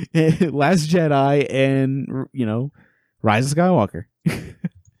 fucking Last Jedi, and Rise of Skywalker.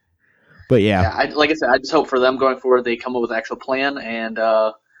 But yeah, like I said, I just hope for them going forward they come up with an actual plan and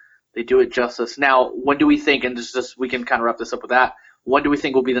they do it justice. Now, when do we think? And just we can kind of wrap this up with that. When do we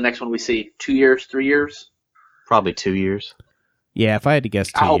think will be the next one we see? 2 years, 3 years? Probably 2 years. Yeah, if I had to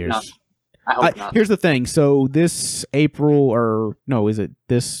guess, 2 years. I hope not. Here's the thing. So this April, or no, is it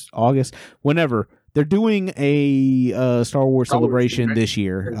this August? Whenever they're doing a Star Wars celebration right? this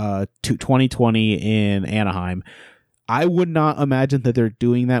year, 2020 in Anaheim. I would not imagine that they're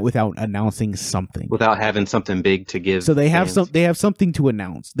doing that without announcing something, without having something big to give. So they have fans. they have something to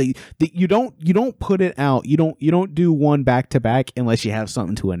announce. You don't put it out. You don't do one back to back unless you have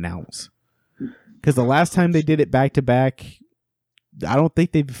something to announce. Because the last time they did it back to back, I don't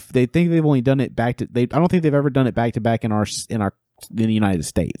think they've only done it back to. I don't think they've ever done it back to back in the United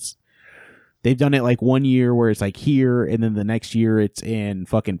States. They've done it like 1 year where it's like here, and then the next year it's in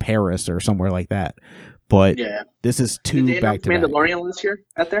fucking Paris or somewhere like that. But this is 2 back to back. Mandalorian this year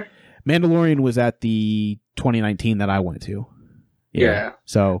at there? Mandalorian was at the 2019 that I went to. Yeah.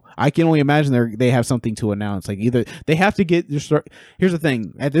 So I can only imagine they have something to announce. Like either they have to get here's the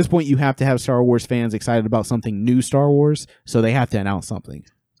thing. At this point, you have to have Star Wars fans excited about something new Star Wars. So they have to announce something.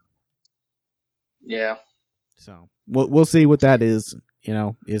 Yeah. So we'll see what that is.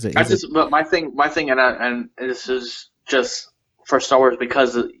 Is it? But my thing, and this is just for Star Wars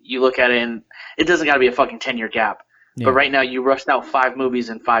because you look at it and it doesn't got to be a fucking 10-year gap. Yeah. But right now you rushed out 5 movies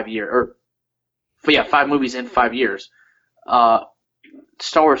in 5 years, 5 movies in 5 years.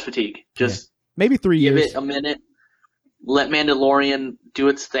 Star Wars fatigue. Just maybe 3 years. Give it a minute. Let Mandalorian do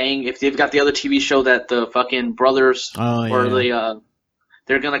its thing. If they've got the other TV show that the fucking brothers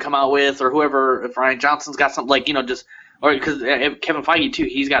they're gonna come out with, or whoever, if Ryan Johnson's got something or because Kevin Feige too,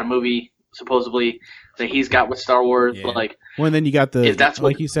 he's got a movie supposedly that he's got with Star Wars, but and then you got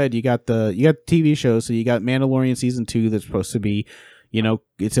you said, you got the TV show, so you got Mandalorian season 2 that's supposed to be,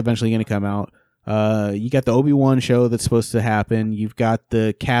 it's eventually going to come out. You got the Obi-Wan show that's supposed to happen. You've got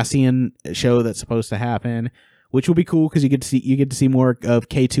the Cassian show that's supposed to happen, which will be cool because you get to see more of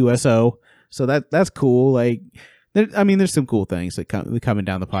K2SO. So that's cool. Like, there's some cool things that coming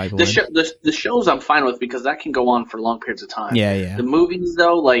down the pipeline. The shows I'm fine with because that can go on for long periods of time. Yeah. The movies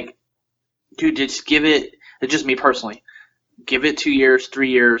though, dude, just give it. It's just me personally. Give it 2 years,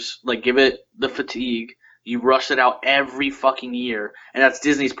 3 years. Give it the fatigue. You rush it out every fucking year, and that's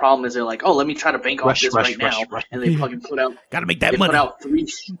Disney's problem. Is they're like, oh, let me try to bank off this right now, and they fucking put out. Gotta make that money. Put out 3.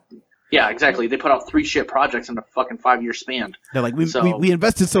 Yeah, exactly. They put out 3 shit projects in a fucking 5-year span. They're like, we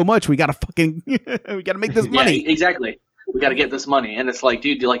invested so much, we gotta fucking we gotta make this money. Yeah, exactly. We gotta get this money, and it's like,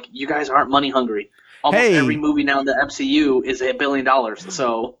 dude, you guys aren't money hungry. Almost every movie now in the MCU is $1 billion.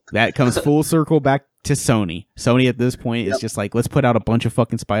 So that comes full circle back to Sony. Sony at this point is just like, let's put out a bunch of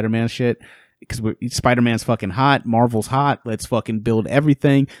fucking Spider-Man shit. Because Spider-Man's fucking hot, Marvel's hot. Let's fucking build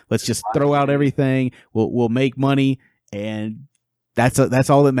everything. Let's just throw out everything. We'll make money, and that's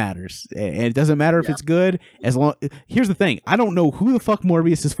all that matters. And it doesn't matter if it's good. Here's the thing: I don't know who the fuck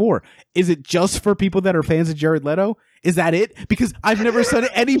Morbius is for. Is it just for people that are fans of Jared Leto? Is that it? Because I've never said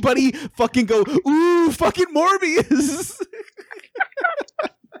anybody fucking go, ooh, fucking Morbius.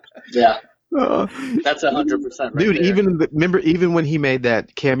 Yeah. That's 100%. Dude, even when he made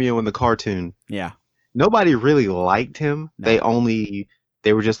that cameo in the cartoon, nobody really liked him. No.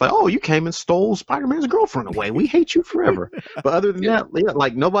 They were just like, oh, you came and stole Spider-Man's girlfriend away. We hate you forever. But other than that,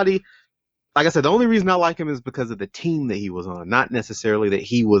 nobody. Like I said, the only reason I like him is because of the team that he was on, not necessarily that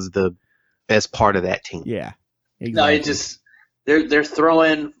he was the best part of that team. Yeah, exactly. No, it just they're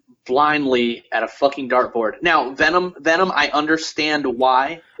throwing blindly at a fucking dartboard. Now, Venom, I understand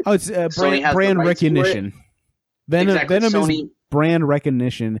why. Oh, it's brand recognition. Venom is brand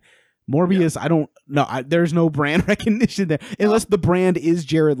recognition. Morbius, I don't know. There's no brand recognition there unless the brand is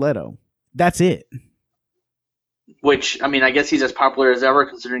Jared Leto. That's it. Which, I guess he's as popular as ever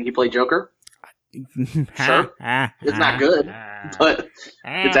considering he played Joker. Sure. It's not good, but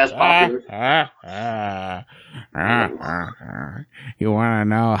it's as popular. You want to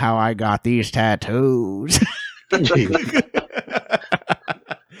know how I got these tattoos?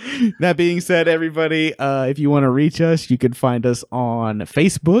 That being said, everybody, if you want to reach us, you can find us on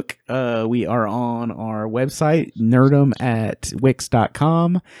Facebook. We are on our website,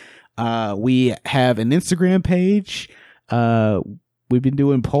 nerdum@wix.com. We have an Instagram page. We've been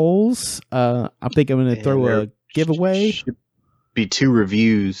doing polls. I think I'm going to throw a giveaway. Should be 2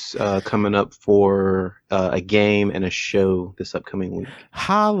 reviews coming up for a game and a show this upcoming week.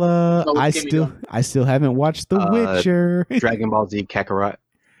 Holla! I still haven't watched The Witcher. Dragon Ball Z Kakarot.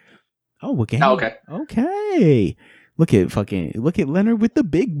 Oh, okay. Oh, okay. Okay. Look at Leonard with the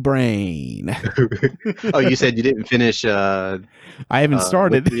big brain. Oh, you said you didn't finish. I haven't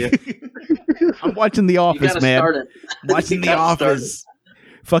started. I'm watching The Office, man. Watching The Office.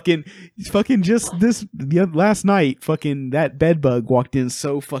 Fucking just last night, fucking that bedbug walked in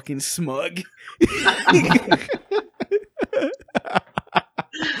so fucking smug.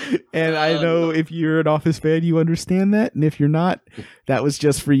 And I know if you're an Office fan, you understand that. And if you're not, that was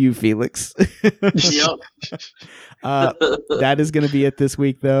just for you, Felix. Yep. That is going to be it this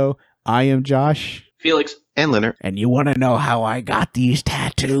week, though. I am Josh. Felix. And Leonard. And you want to know how I got these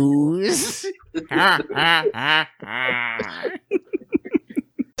tattoos?